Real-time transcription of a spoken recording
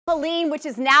Helene, which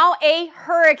is now a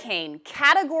hurricane,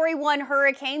 Category 1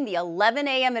 hurricane. The 11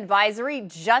 a.m. advisory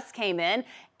just came in.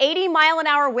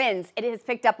 80-mile-an-hour winds. It has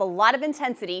picked up a lot of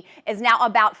intensity, is now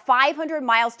about 500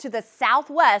 miles to the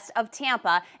southwest of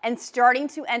Tampa and starting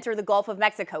to enter the Gulf of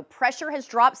Mexico. Pressure has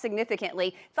dropped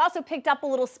significantly. It's also picked up a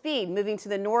little speed, moving to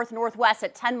the north-northwest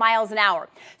at 10 miles an hour.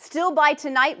 Still by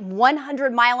tonight,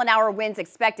 100-mile-an-hour winds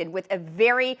expected with a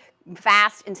very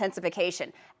fast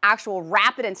intensification. Actual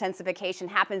rapid intensification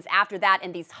happens after that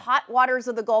in these hot waters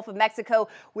of the Gulf of Mexico.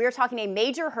 We're talking a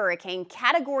major hurricane,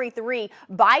 Category 3,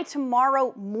 by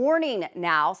tomorrow morning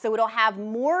now. So it'll have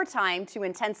more time to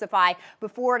intensify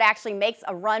before it actually makes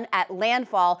a run at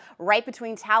landfall right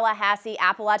between Tallahassee,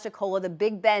 Apalachicola, the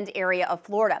Big Bend area of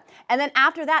Florida. And then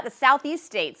after that, the southeast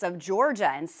states of Georgia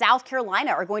and South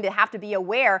Carolina are going to have to be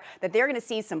aware that they're going to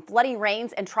see some flooding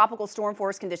rains and tropical storm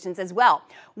force conditions as well.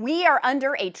 We are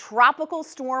under a tropical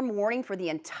storm warning for the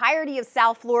entirety of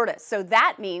South Florida. So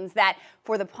that means that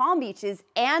for the Palm Beaches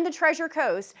and the Treasure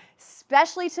Coast,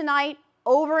 especially tonight,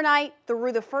 overnight,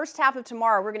 through the first half of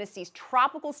tomorrow, we're going to see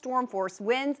tropical storm force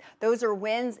winds. Those are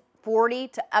winds 40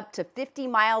 to up to 50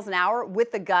 miles an hour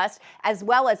with the gust, as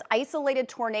well as isolated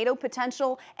tornado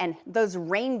potential and those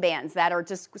rain bands that are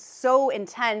just so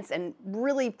intense and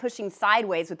really pushing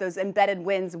sideways with those embedded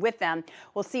winds with them.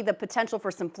 We'll see the potential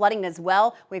for some flooding as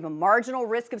well. We have a marginal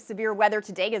risk of severe weather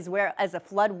today as well as a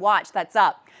flood watch that's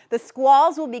up. The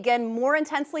squalls will begin more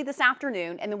intensely this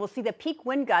afternoon, and then we'll see the peak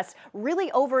wind gusts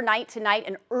really overnight tonight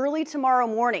and early tomorrow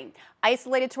morning.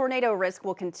 Isolated tornado risk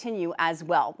will continue as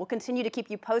well. We'll continue to keep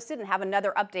you posted and have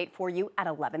another update for you at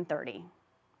 11:30.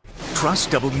 Trust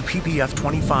WPBF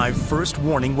 25 First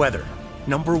Warning Weather,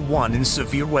 #1 in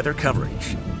severe weather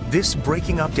coverage. This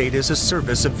breaking update is a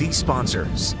service of these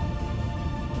sponsors.